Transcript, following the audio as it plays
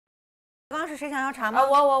刚刚是谁想要茶吗？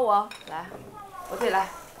我来，我自己来，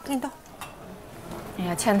给你倒。哎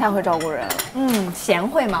呀，倩太会照顾人了。贤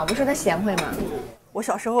惠嘛，我不是说她贤惠嘛。我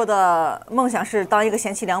小时候的梦想是当一个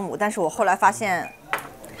贤妻良母，但是我后来发现，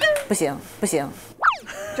不行。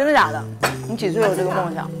真的假的？你几岁有这个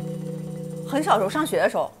梦想？很小时候上学的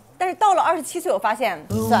时候，但是到了27岁，我发现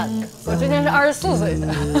算了。我之前是24岁的。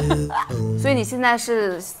所以你现在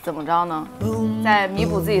是怎么着呢？在弥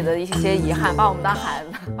补自己的一些遗憾，把我们当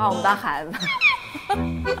孩子，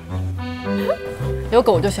有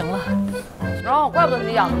狗就行了。然后怪不得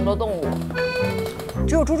你养那么多动物。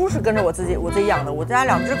只有猪猪是跟着我自己养的，我家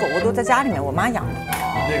2只狗狗都在家里面，我妈养的。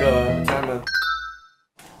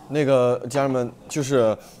那个家人们，就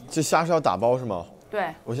是这虾是要打包是吗？对，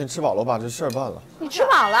我先吃饱了，我把这事儿办了。你吃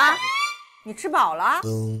饱了？你吃饱了？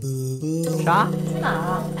啥？去哪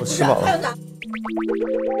啊？我吃饱了。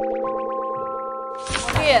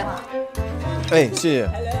哎，谢谢。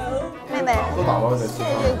妹妹，都打包再吃。谢谢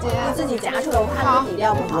姐，自己夹出来，我怕你底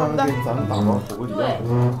料不好。对，咱们打包补个底料。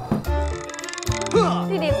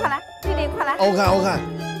弟弟快来，OK。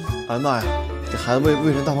哎呀妈呀，这孩子为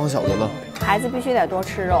人大方晓得了。孩子必须得多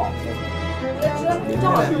吃肉。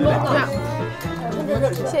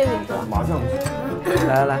谢谢哥。麻酱。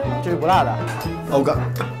来，这是不辣的。OK。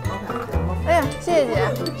哎呀，谢谢姐。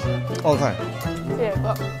OK。谢谢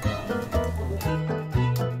哥。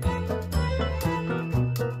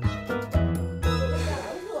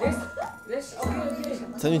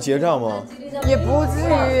咱去结账吗？也不至于。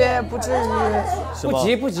是吗？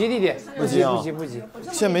不急，弟弟，不急。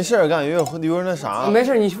现在没事儿干，有点那啥。没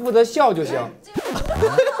事，你负责笑就行。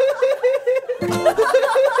又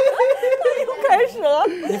开始了。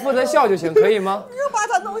你负责笑就行，可以吗？又把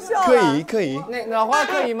他弄笑了。可以。那老花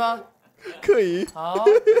可以吗？可以。好。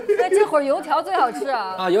那这会儿油条最好吃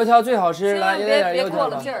啊！啊，油条最好吃，来，有点别油条吧。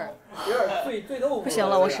过了劲儿。不行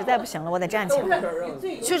了，我实在不行了，我得站起来。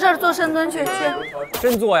去这儿做深蹲去。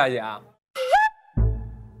真做呀，姐。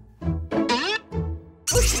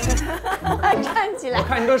站起来。我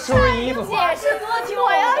看你都收拾衣服。姐是多听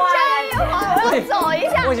我要站一会儿，我要走一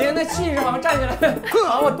下。我觉得那气势好像站起来，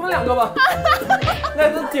好，我蹲2个吧。那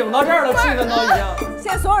都顶到这儿了，气氛都已经。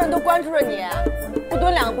现在所有人都关注着你，不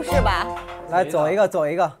蹲2个不是吧？来，走一个。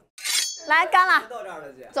来，干了。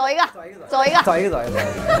走一个。来，走一个。走一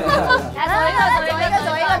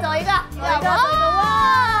个。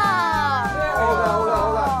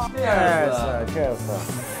Cheers。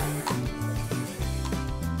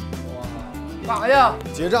干啥去？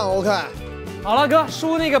结账 OK。好了，哥，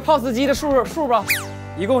输那个 POS 机的数吧，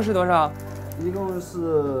一共是多少？一共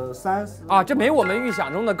是30啊，这没我们预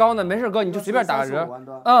想中的高呢。没事，哥，你就随便打个折。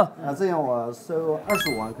这样我收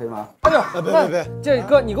25万可以吗？哎呦，别，这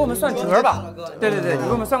哥你给我们算折吧。对，你给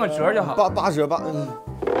我们算个折就好。八折。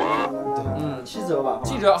7折吧。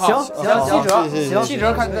7折，好，行，7折，行，7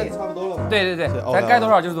折看差不多了。对，咱该多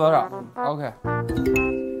少就是多少。OK。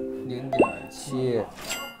0.7。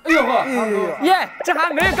哎呦呵，耶，这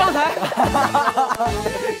还没刚才。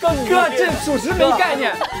哥，这属实没概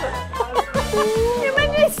念。你们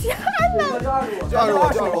这瞎呢？就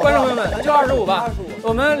25，观众朋友们就25吧。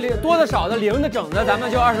我们多的少的零的整的，咱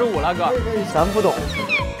们就25了，哥。咱们不懂，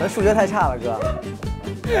咱数学太差了，哥。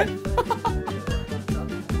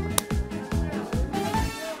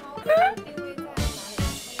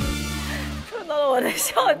戳到了我的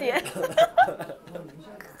笑点。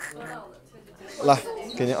来，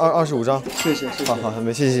给您25张。谢谢。好，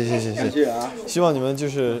谢谢。感谢啊！希望你们就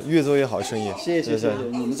是越做越好生意。谢谢。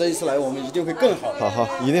你们这一次来，我们一定会更好。好，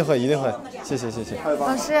一定会。谢谢。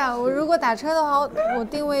老师呀，我如果打车的话，我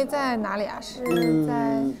定位在哪里啊？是在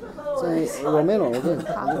我没了，我这。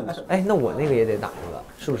好。哎，那我那个也得打一个，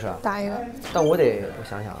是不是？打一个。但我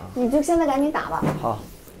想想啊。你就现在赶紧打吧。好。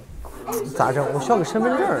咋整？我需要个身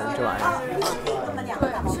份证，这玩意儿。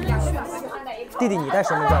弟弟，你带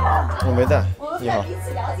身份证吗？我没带。你好。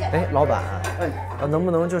哎，老板，能不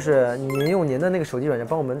能就是您用您的那个手机软件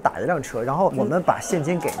帮我们打一辆车，然后我们把现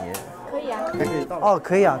金给您？可以啊。哦，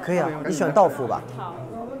可以啊。你选到付吧。好。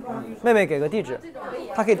妹妹给个地址，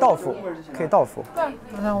她可以到付。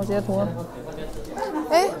让我截图。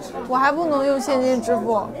哎，我还不能用现金支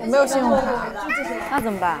付，我没有信用卡。那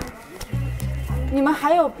怎么办？你们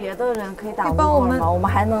还有别的人可以打帮我们吗？我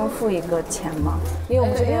们还能付一个钱吗？因为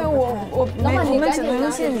我们只能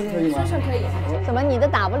用现金。是可以。怎么你的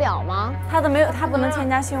打不了吗？他的没有，他不能添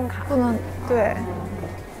加信用卡。不能，对。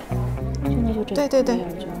现在就这个。对。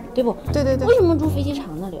对不？对。为什么住飞机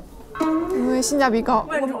场那里？因为性价比高。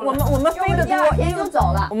我们飞得多，第2天就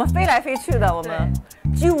走了。我们飞来飞去的，我们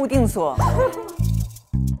居无定所。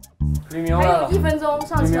捋明白了。还有1分钟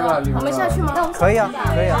上车，我们下去吗？可以啊，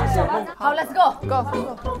可以啊。好 ，Let's go。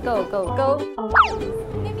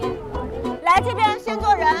来这边先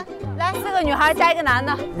坐人，来4个女孩加1个男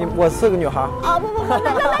的。我4个女孩。啊不，那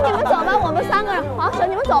你们走吧，我们3个人。好，走，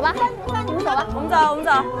你们走吧，你们走吧，我们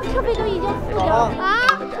走。车费都已经付掉了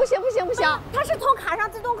啊！不行，他是从卡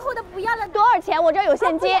上自动扣的，不要了。多少钱？我这儿有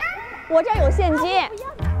现金，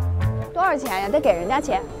多少钱呀？得给人家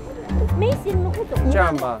钱。没行，你们会走。这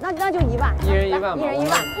样吧，那就1万，一人1万吧。一人1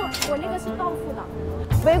万。我那个是到付的。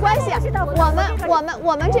没关系，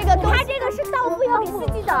我们这个都。他这个是到付要给司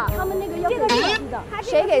机的，他们那个要给司机的。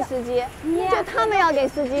谁给司机？就他们要给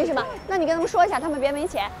司机是吧？那你跟他们说一下，他们别没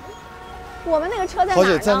钱。我们那个车在哪呢？豪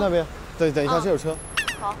姐在那边，对，等一下这有车。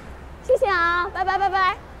好，谢谢啊，拜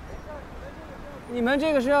拜。你们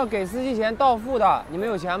这个是要给司机钱到付的，你们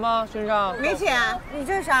有钱吗？身上？没钱，你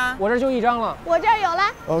这是啥？我这就1张了。我这儿有了。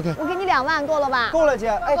OK。我给你2万，够了吧？够了，姐。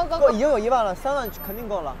哎，够，已经有1万了，3万肯定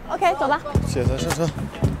够了。OK， 走吧。谢谢，上车。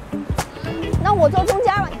那我坐中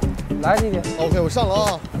间吧。来，弟弟。 OK， 我上了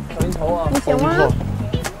啊。小心头啊。你行吗？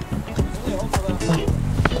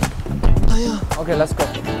哎呀。OK，Let's go。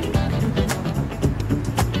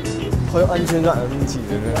好有安全感，你挤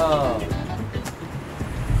着这。啊。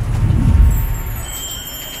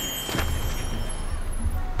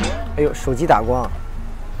哎呦，手机打光，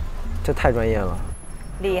这太专业了。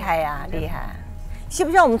厉害呀，厉害！需不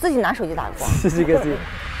需要我们自己拿手机打光？自己给自己。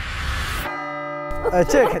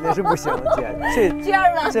这肯定是不行，姐，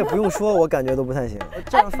这不用说，我感觉都不太行。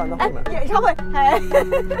这样翻到后面。演唱会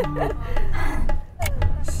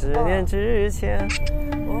，10年之前，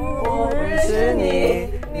我不是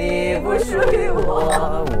你，你不属于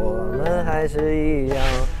我，我们还是一样。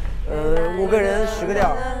5个人10个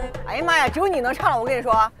调。哎呀妈呀，只有你能唱了，我跟你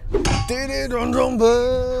说。跌跌撞撞奔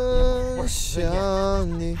向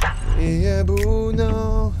你，你也不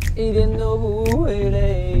能一点都不会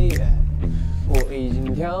累。我已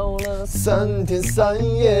经跳了3天3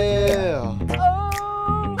夜。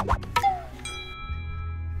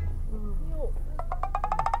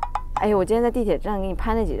哎呦，我今天在地铁站给你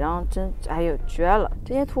拍那几张，真哎呦绝了！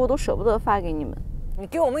这些图我都舍不得发给你们。你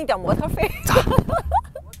给我们一点模特费。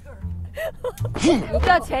你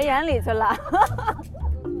掉钱眼里去了。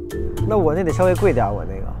那我那得稍微贵点，我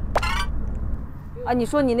那个。啊，你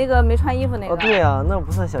说你那个没穿衣服那个？哦，对啊，那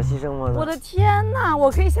不算小牺牲吗？我的天哪，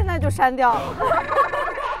我可以现在就删掉。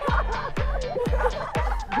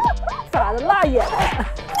咋的，辣眼？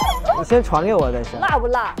你先传给我再删。辣不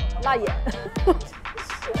辣？辣眼。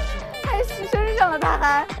还牺牲上了，他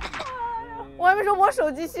还，我还没说我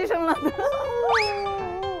手机牺牲了呢。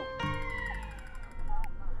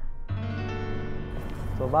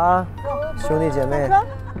走吧，兄弟姐妹。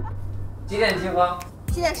几点集合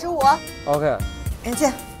7点15。OK。再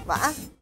见，晚安。